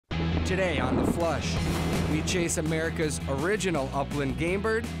Today on The Flush, we chase America's original upland game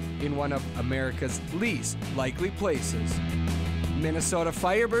bird in one of America's least likely places. Minnesota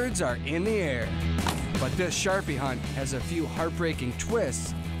Firebirds are in the air. But this Sharpie hunt has a few heartbreaking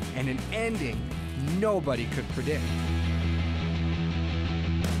twists and an ending nobody could predict.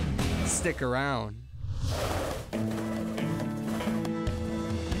 Stick around.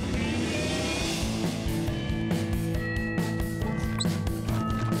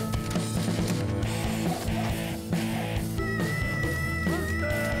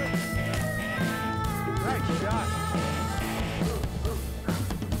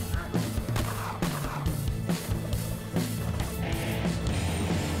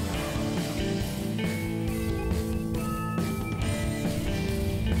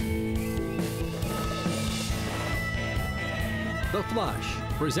 The Flush,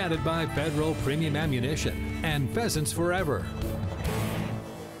 presented by Federal Premium Ammunition and Pheasants Forever.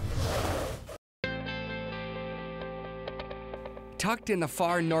 Tucked in the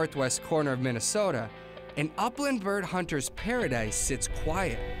far northwest corner of Minnesota, an upland bird hunter's paradise sits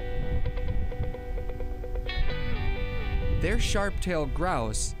quiet. Their sharp-tailed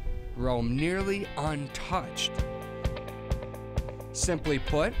grouse roam nearly untouched. Simply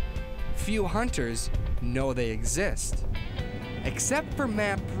put, few hunters know they exist. Except for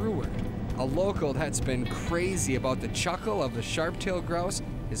Matt Breuer, a local that's been crazy about the chuckle of the sharp-tailed grouse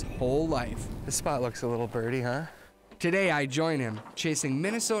his whole life. This spot looks a little birdie, huh? Today I join him, chasing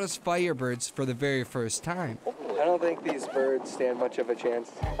Minnesota's Firebirds for the very first time. I don't think these birds stand much of a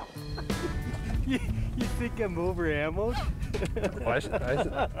chance. You think I'm over ammo?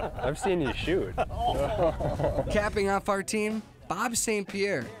 I've seen you shoot. Capping off our team, Bob St.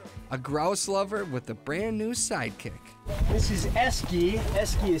 Pierre, a grouse lover with a brand new sidekick. This is Esky.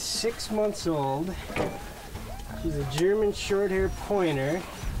 Esky is 6 months old. She's a German short-haired pointer.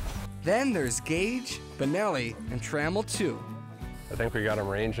 Then there's Gage, Benelli, and Trammell too. I think we got them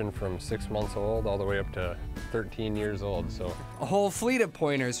ranging from 6 months old all the way up to 13 years old, so. A whole fleet of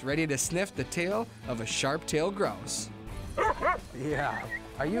pointers ready to sniff the tail of a sharp-tailed grouse. Yeah.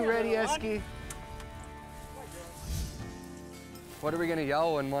 Are you ready, Esky? What are we gonna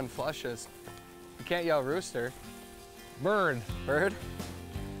yell when one flushes? You can't yell rooster. Bird. Bird?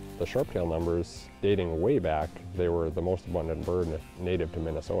 The sharp-tailed numbers, dating way back, they were the most abundant bird native to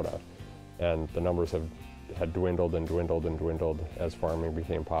Minnesota. And the numbers had dwindled and dwindled and dwindled as farming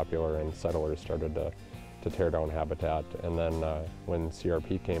became popular and settlers started to tear down habitat. And then when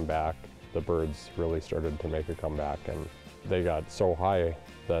CRP came back, the birds really started to make a comeback, and they got so high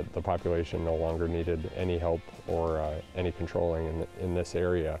that the population no longer needed any help or any controlling in this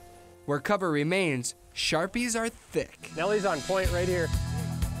area. Where cover remains, Sharpies are thick. Nellie's on point right here.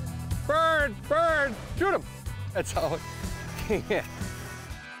 Bird, bird, shoot him. That's all. Yeah.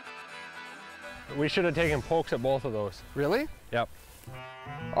 We should have taken pokes at both of those. Really? Yep.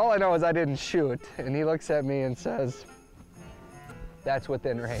 All I know is I didn't shoot, and he looks at me and says, that's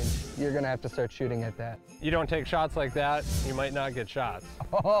within range. You're gonna have to start shooting at that. You don't take shots like that, you might not get shots.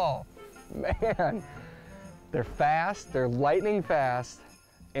 Oh, man. They're fast, they're lightning fast,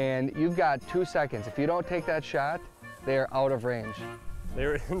 and you've got 2 seconds. If you don't take that shot, they're out of range.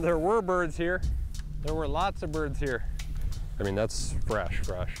 There were birds here. There were lots of birds here. I mean, that's fresh.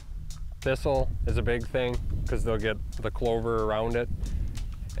 Thistle is a big thing because they'll get the clover around it,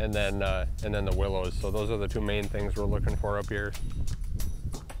 and then the willows. So those are the two main things we're looking for up here.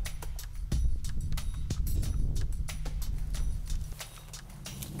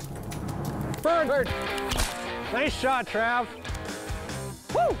 Bird! Nice shot, Trav.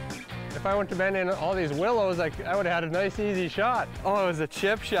 Woo! If I wouldn't have been in all these willows, I would have had a nice, easy shot. Oh, it was a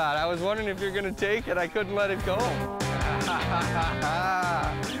chip shot. I was wondering if you're gonna take it. I couldn't let it go.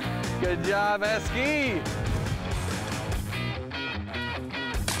 Good job, Esky.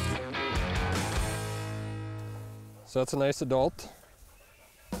 So that's a nice adult.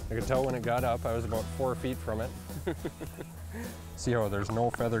 I could tell when it got up, I was about 4 feet from it. See how there's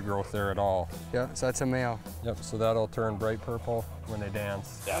no feather growth there at all. Yeah, so that's a male. Yep, so that'll turn bright purple when they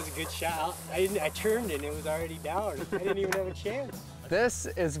dance. That was a good shot. I turned and it was already down. I didn't even have a chance. This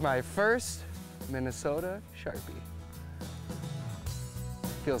is my first Minnesota Sharpie.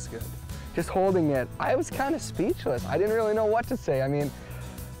 Feels good. Just holding it, I was kind of speechless. I didn't really know what to say. I mean,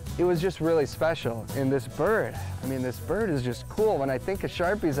 it was just really special. And this bird, I mean, this bird is just cool. When I think of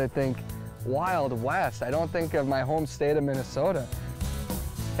Sharpies, I think Wild West. I don't think of my home state of Minnesota.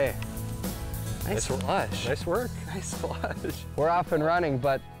 Hey, nice flush. Nice work. Nice flush. We're off and running,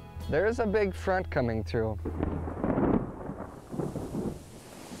 but there's a big front coming through.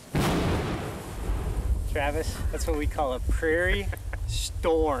 Travis, that's what we call a prairie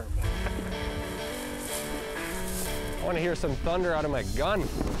storm. I want to hear some thunder out of my gun.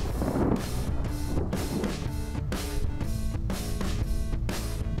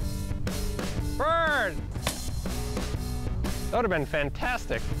 Bird! That would have been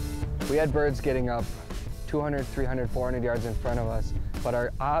fantastic. We had birds getting up 200, 300, 400 yards in front of us, but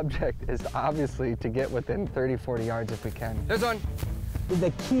our object is obviously to get within 30, 40 yards if we can. There's one. The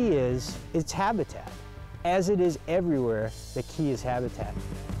key is its habitat. As it is everywhere, the key is habitat.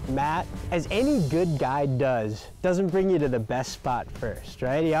 Matt, as any good guide does, doesn't bring you to the best spot first,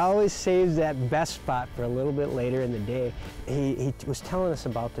 right? He always saves that best spot for a little bit later in the day. He was telling us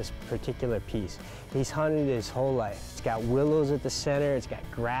about this particular piece. He's hunted his whole life. It's got willows at the center, it's got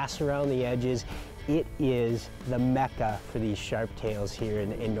grass around the edges. It is the mecca for these sharp-tails here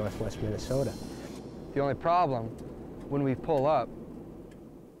in northwest Minnesota. The only problem, when we pull up,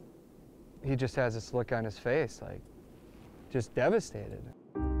 he just has this look on his face, like, just devastated.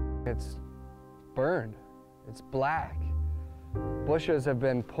 It's burned, it's black. Bushes have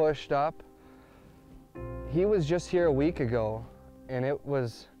been pushed up. He was just here a week ago, and it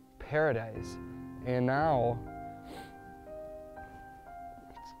was paradise. And now,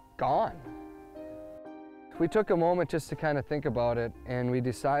 it's gone. We took a moment just to kind of think about it, and we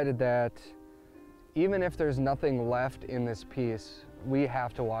decided that even if there's nothing left in this piece, we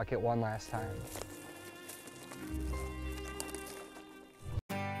have to walk it one last time.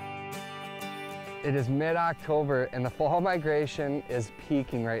 It is mid-October and the fall migration is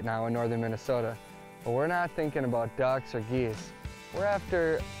peaking right now in northern Minnesota. But we're not thinking about ducks or geese. We're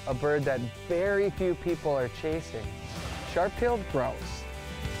after a bird that very few people are chasing, sharp-tailed grouse.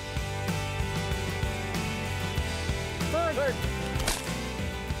 Bird! Bird.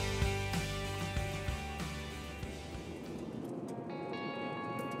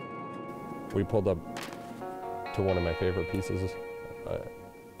 We pulled up to one of my favorite pieces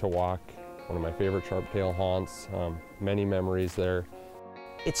to walk, one of my favorite sharp-tail haunts, many memories there.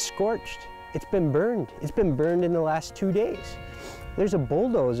 It's scorched. It's been burned. It's been burned in the last 2 days. There's a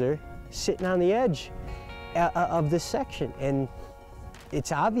bulldozer sitting on the edge of this section, and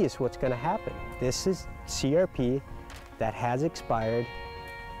it's obvious what's going to happen. This is CRP that has expired,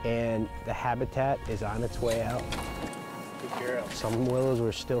 and the habitat is on its way out. Some willows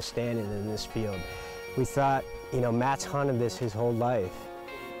were still standing in this field. We thought, you know, Matt's hunted this his whole life.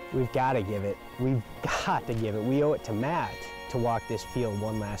 We've got to give it. We've got to give it. We owe it to Matt to walk this field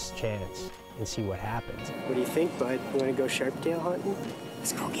one last chance and see what happens. What do you think, bud? You want to go sharp-tail hunting?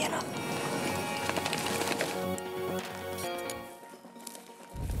 Let's go get him.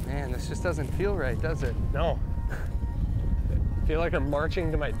 Man, this just doesn't feel right, does it? No. I feel like I'm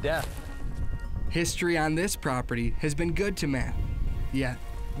marching to my death. History on this property has been good to Matt. Yet,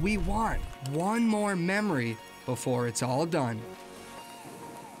 we want one more memory before it's all done.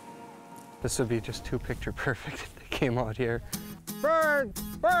 This would be just too picture perfect if they came out here. Bird!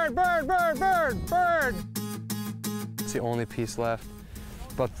 Bird! Bird! Bird! Bird! Bird! It's the only piece left.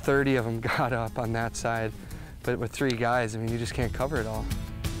 About 30 of them got up on that side, but with 3 guys, I mean, you just can't cover it all.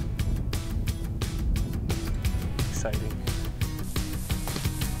 Exciting.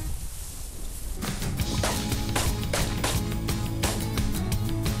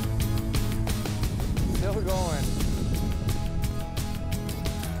 Still going.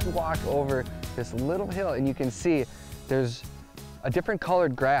 You walk over this little hill and you can see there's a different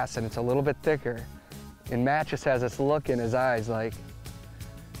colored grass and it's a little bit thicker. And Matt just has this look in his eyes like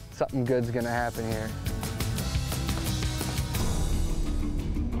something good's gonna happen here.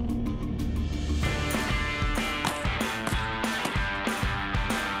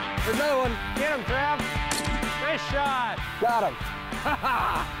 There's another one. Get him, Trav. Nice shot. Got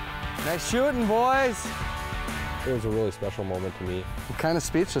him. Nice shooting, boys. It was a really special moment to me. I'm kind of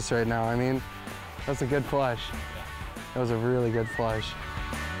speechless right now. I mean, that's a good flush. That was a really good flush.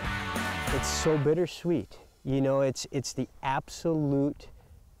 It's so bittersweet. You know, it's the absolute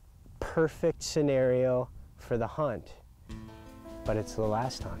perfect scenario for the hunt, but it's the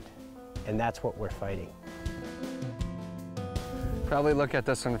last hunt, and that's what we're fighting. Probably look at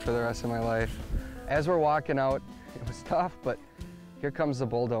this one for the rest of my life. As we're walking out, it was tough, but here comes the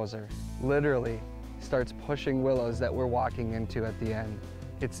bulldozer. Literally starts pushing willows that we're walking into at the end.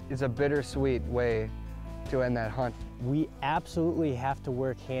 It's a bittersweet way to end that hunt. We absolutely have to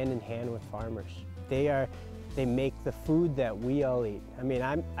work hand in hand with farmers. They make the food that we all eat. I mean,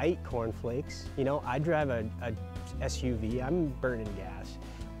 I eat cornflakes. You know, I drive a SUV. I'm burning gas.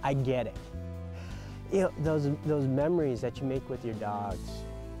 I get it. You know, those memories that you make with your dogs,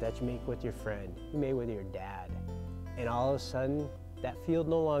 that you make with your friend, you make with your dad, and all of a sudden, that field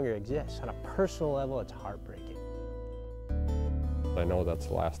no longer exists. On a personal level, it's heartbreaking. I know that's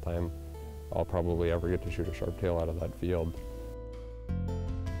the last time I'll probably ever get to shoot a sharp-tail out of that field.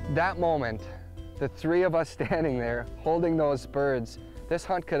 That moment, the three of us standing there holding those birds, this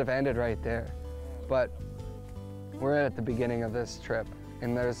hunt could have ended right there. But we're at the beginning of this trip,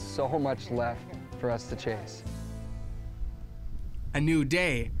 and there's so much left for us to chase. A new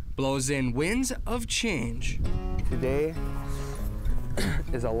day blows in winds of change. Today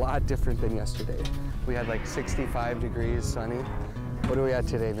is a lot different than yesterday. We had like 65 degrees, sunny. What are we at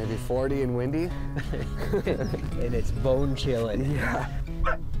today? Maybe 40 and windy? And it's bone chilling. Yeah.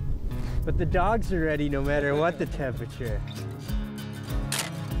 But the dogs are ready no matter what the temperature.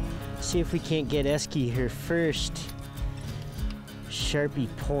 See if we can't get Esky her first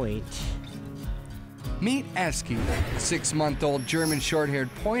Sharpie point. Meet Esky, a 6-month-old German short-haired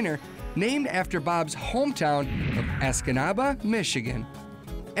pointer named after Bob's hometown of Escanaba, Michigan.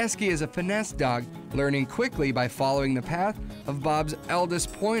 Esky is a finesse dog, learning quickly by following the path of Bob's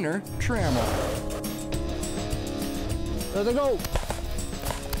eldest pointer, Trammel. There they go.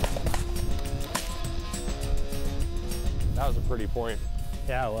 That was a pretty point.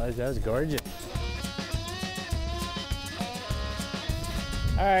 Yeah, it was. That was gorgeous.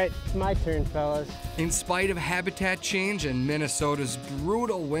 All right, it's my turn, fellas. In spite of habitat change and Minnesota's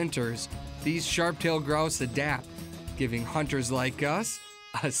brutal winters, these sharp-tailed grouse adapt, giving hunters like us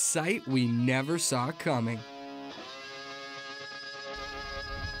a sight we never saw coming.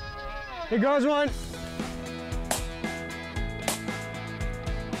 Here goes one.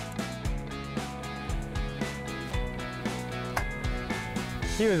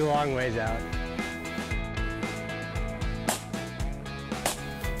 He was a long ways out.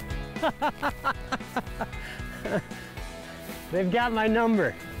 They've got my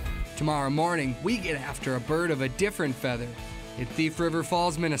number. Tomorrow morning, we get after a bird of a different feather. In Thief River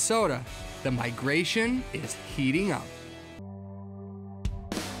Falls, Minnesota, the migration is heating up.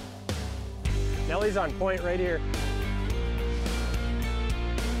 Nellie's on point right here.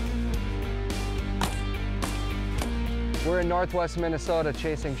 We're in northwest Minnesota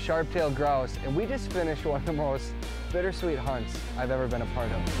chasing sharp-tailed grouse, and we just finished one of the most bittersweet hunts I've ever been a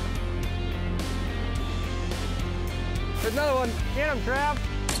part of. There's another one. Get him, Trav.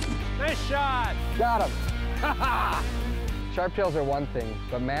 Nice shot. Got him. Sharp-tails are one thing,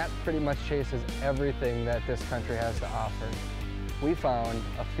 but Matt pretty much chases everything that this country has to offer. We found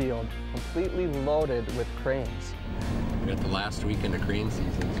a field completely loaded with cranes. We're at the last weekend of crane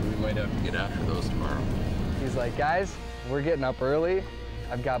season, so we might have to get after those tomorrow. He's like, guys, we're getting up early.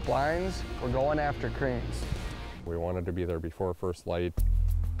 I've got blinds. We're going after cranes. We wanted to be there before first light.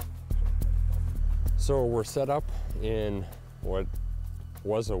 So we're set up in what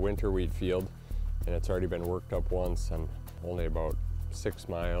was a winter wheat field, and it's already been worked up once and only about 6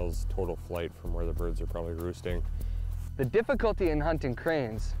 miles total flight from where the birds are probably roosting. The difficulty in hunting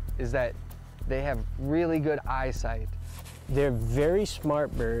cranes is that they have really good eyesight. They're very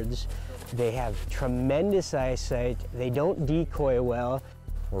smart birds. They have tremendous eyesight. They don't decoy well.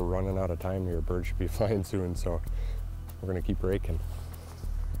 We're running out of time here. Birds should be flying soon, so we're gonna keep raking.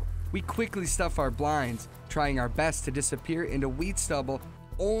 We quickly stuff our blinds, trying our best to disappear into wheat stubble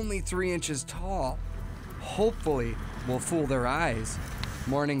only 3 inches tall. Hopefully, we'll fool their eyes.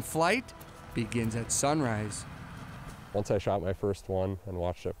 Morning flight begins at sunrise. Once I shot my first one and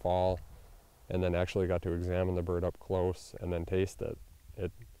watched it fall, and then actually got to examine the bird up close and then taste it,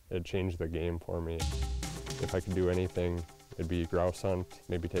 it changed the game for me. If I could do anything, it'd be grouse hunt,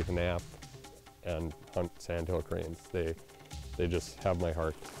 maybe take a nap, and hunt sandhill cranes. They just have my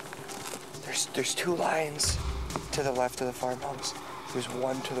heart. There's 2 lines to the left of the farmhouse. There's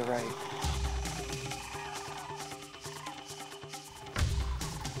one to the right.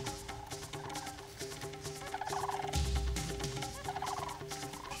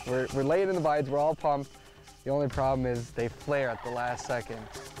 We're late in the bites, we're all pumped. The only problem is they flare at the last second.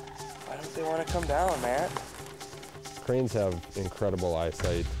 Why don't they want to come down, Matt? Cranes have incredible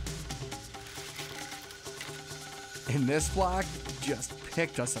eyesight. And this flock just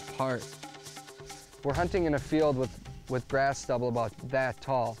picked us apart. We're hunting in a field with grass stubble about that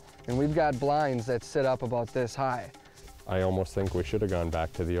tall, and we've got blinds that sit up about this high. I almost think we should have gone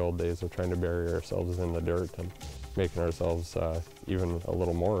back to the old days of trying to bury ourselves in the dirt and making ourselves even a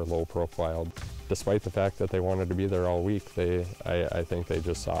little more low profile. Despite the fact that they wanted to be there all week, I think they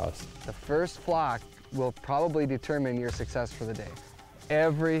just saw us. The first flock will probably determine your success for the day.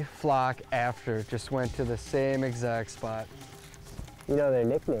 Every flock after just went to the same exact spot. You know their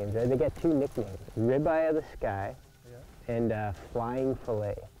nicknames, right? They got 2 nicknames, Ribeye of the Sky and Flying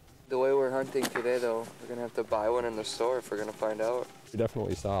Fillet. The way we're hunting today, though, we're gonna have to buy one in the store if we're gonna find out. We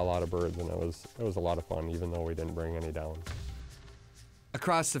definitely saw a lot of birds, and it was a lot of fun, even though we didn't bring any down.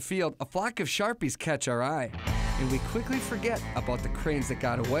 Across the field, a flock of Sharpies catch our eye, and we quickly forget about the cranes that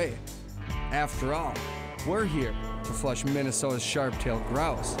got away. After all, we're here to flush Minnesota's Sharp-tailed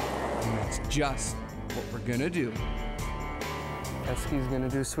Grouse, and that's just what we're gonna do. Esky's gonna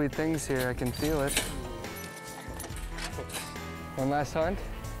do sweet things here, I can feel it. One last hunt?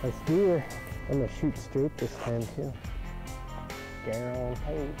 Let's do it. I'm gonna shoot straight this time too.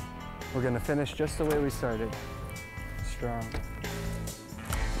 Guaranteed. We're gonna finish just the way we started. Strong.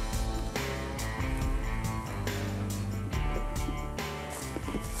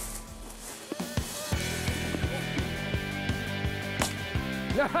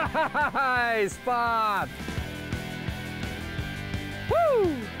 Nice, Bob!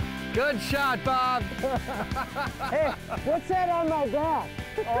 Woo! Good shot, Bob! Hey, what's that on my back?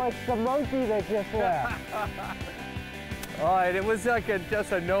 Oh, it's the monkey that just left. Oh, and it was like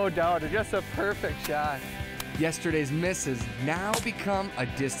just a no doubt, just a perfect shot. Yesterday's misses now become a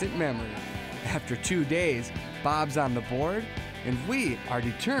distant memory. After 2 days, Bob's on the board, and we are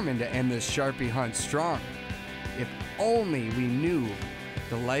determined to end this Sharpie hunt strong. If only we knew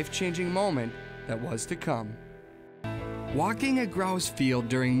the life-changing moment that was to come. Walking a grouse field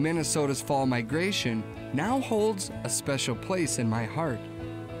during Minnesota's fall migration now holds a special place in my heart.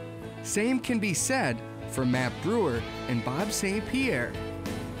 Same can be said for Matt Breuer and Bob St. Pierre.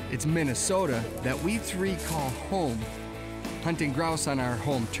 It's Minnesota that we three call home. Hunting grouse on our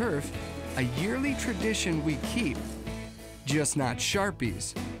home turf, a yearly tradition we keep, just not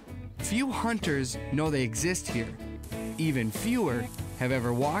Sharpies. Few hunters know they exist here. Even fewer have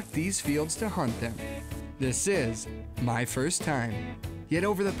ever walked these fields to hunt them. This is my first time. Yet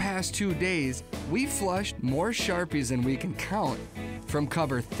over the past 2 days, we flushed more Sharpies than we can count, from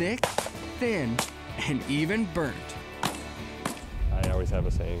cover thick, thin, and even burnt. I always have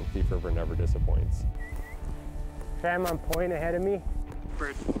a saying, Thief River never disappoints. Sam on point ahead of me.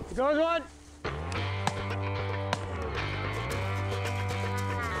 Bird. Here goes one.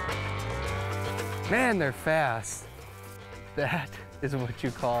 Man, they're fast. That is what you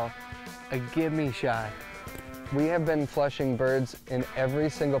call a gimme shot. We have been flushing birds in every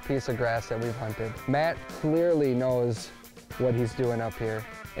single piece of grass that we've hunted. Matt clearly knows what he's doing up here.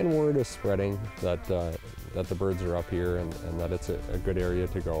 And word is spreading that the birds are up here and that it's a good area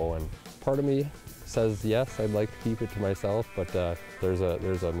to go. And part of me says, yes, I'd like to keep it to myself, but there's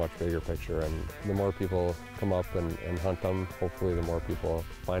a much bigger picture. And the more people come up and hunt them, hopefully the more people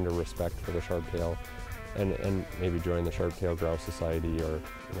find a respect for the sharp-tail and maybe join the Sharp-tailed Grouse Society or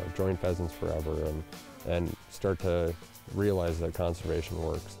join Pheasants Forever and start to realize that conservation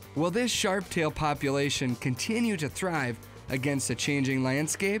works. Will this sharp-tail population continue to thrive against a changing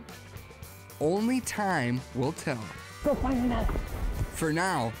landscape? Only time will tell. Go find another. For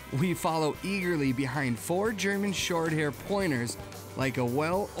now, we follow eagerly behind 4 German short-hair pointers like a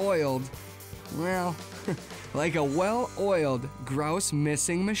well-oiled, well, like a well-oiled grouse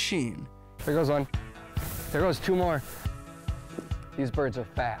missing machine. There goes one. There goes 2 more. These birds are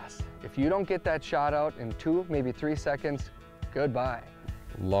fast. If you don't get that shot out in 2, maybe 3 seconds, goodbye.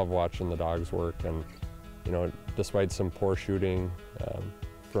 Love watching the dogs work, and despite some poor shooting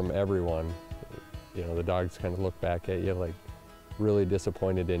from everyone, the dogs kind of look back at you like really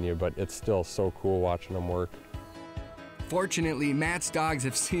disappointed in you, but it's still so cool watching them work. Fortunately, Matt's dogs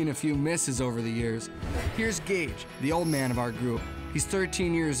have seen a few misses over the years. Here's Gage, the old man of our group. He's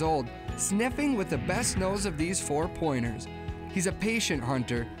 13 years old, sniffing with the best nose of these 4 pointers. He's a patient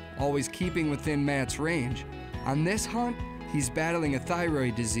hunter, always keeping within Matt's range. On this hunt, he's battling a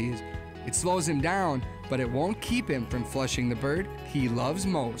thyroid disease. It slows him down, but it won't keep him from flushing the bird he loves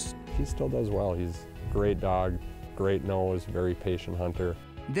most. He still does well. He's a great dog, great nose, very patient hunter.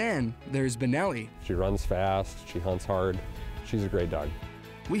 Then there's Benelli. She runs fast, she hunts hard. She's a great dog.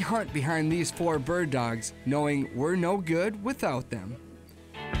 We hunt behind these 4 bird dogs, knowing we're no good without them.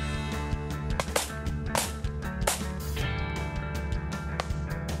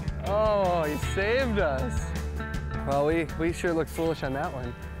 Oh, he saved us. Well, we sure looked foolish on that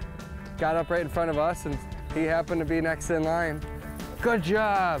one. Got up right in front of us, and he happened to be next in line. Good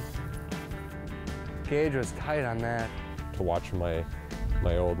job. Gage was tight on that. To watch my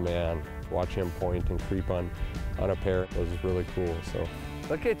old man, watch him point and creep on a pair was really cool. So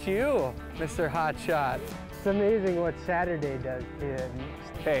look at you, Mr. Hot Shot. It's amazing what Saturday does to you.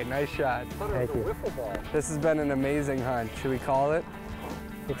 Hey, nice shot. Thank you. This has been an amazing hunt. Should we call it?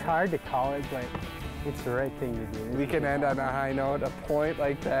 It's hard to call it, but it's the right thing to do. We can end on a high note, a point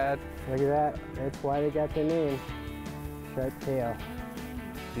like that. Look at that. That's why they got their name. Sharp-tail.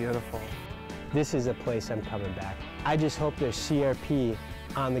 Beautiful. This is a place I'm coming back. I just hope there's CRP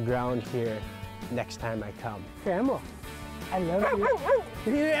on the ground here next time I come. Camel. I love you.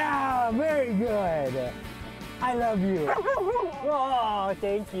 Yeah, very good. I love you. Oh,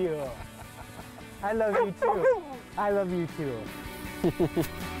 thank you. I love you too. I love you too.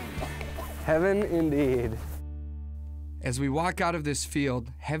 Heaven indeed. As we walk out of this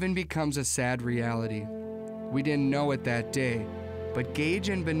field, heaven becomes a sad reality. We didn't know it that day, but Gage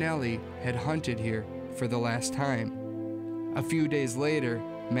and Benelli had hunted here for the last time. A few days later,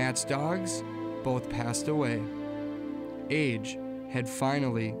 Matt's dogs both passed away. Age had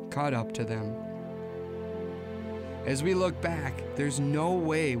finally caught up to them. As we look back, there's no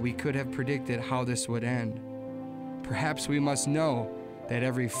way we could have predicted how this would end. Perhaps we must know that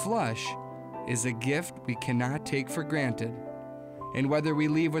every flush is a gift we cannot take for granted. And whether we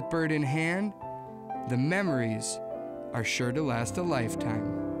leave with bird in hand, the memories are sure to last a lifetime.